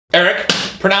Eric,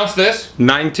 pronounce this.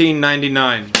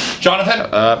 1999. Jonathan?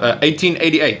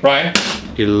 1888. Ryan?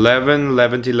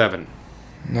 11.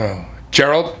 No.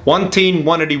 Gerald?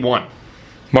 181.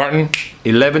 Martin?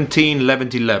 11.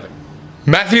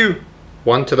 Matthew?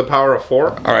 1 to the power of 4.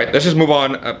 All right, let's just move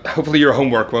on. Hopefully your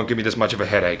homework won't give me this much of a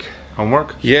headache.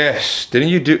 Homework? Yes. Did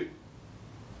any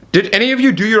of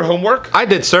you do your homework? I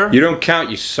did, sir. You don't count,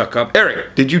 you suck up.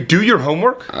 Eric, did you do your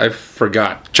homework? I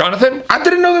forgot. Jonathan? I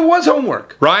didn't know there was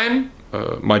homework. Ryan?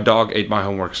 My dog ate my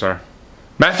homework, sir.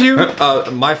 Matthew?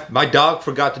 My dog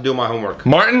forgot to do my homework.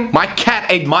 Martin? My cat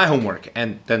ate my homework,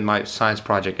 and then my science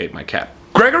project ate my cat.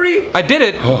 Gregory? I did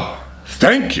it, Oh,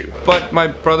 thank you. but my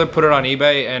brother put it on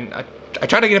eBay, and I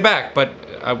tried to get it back, but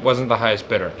I wasn't the highest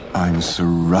bidder. I'm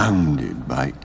surrounded by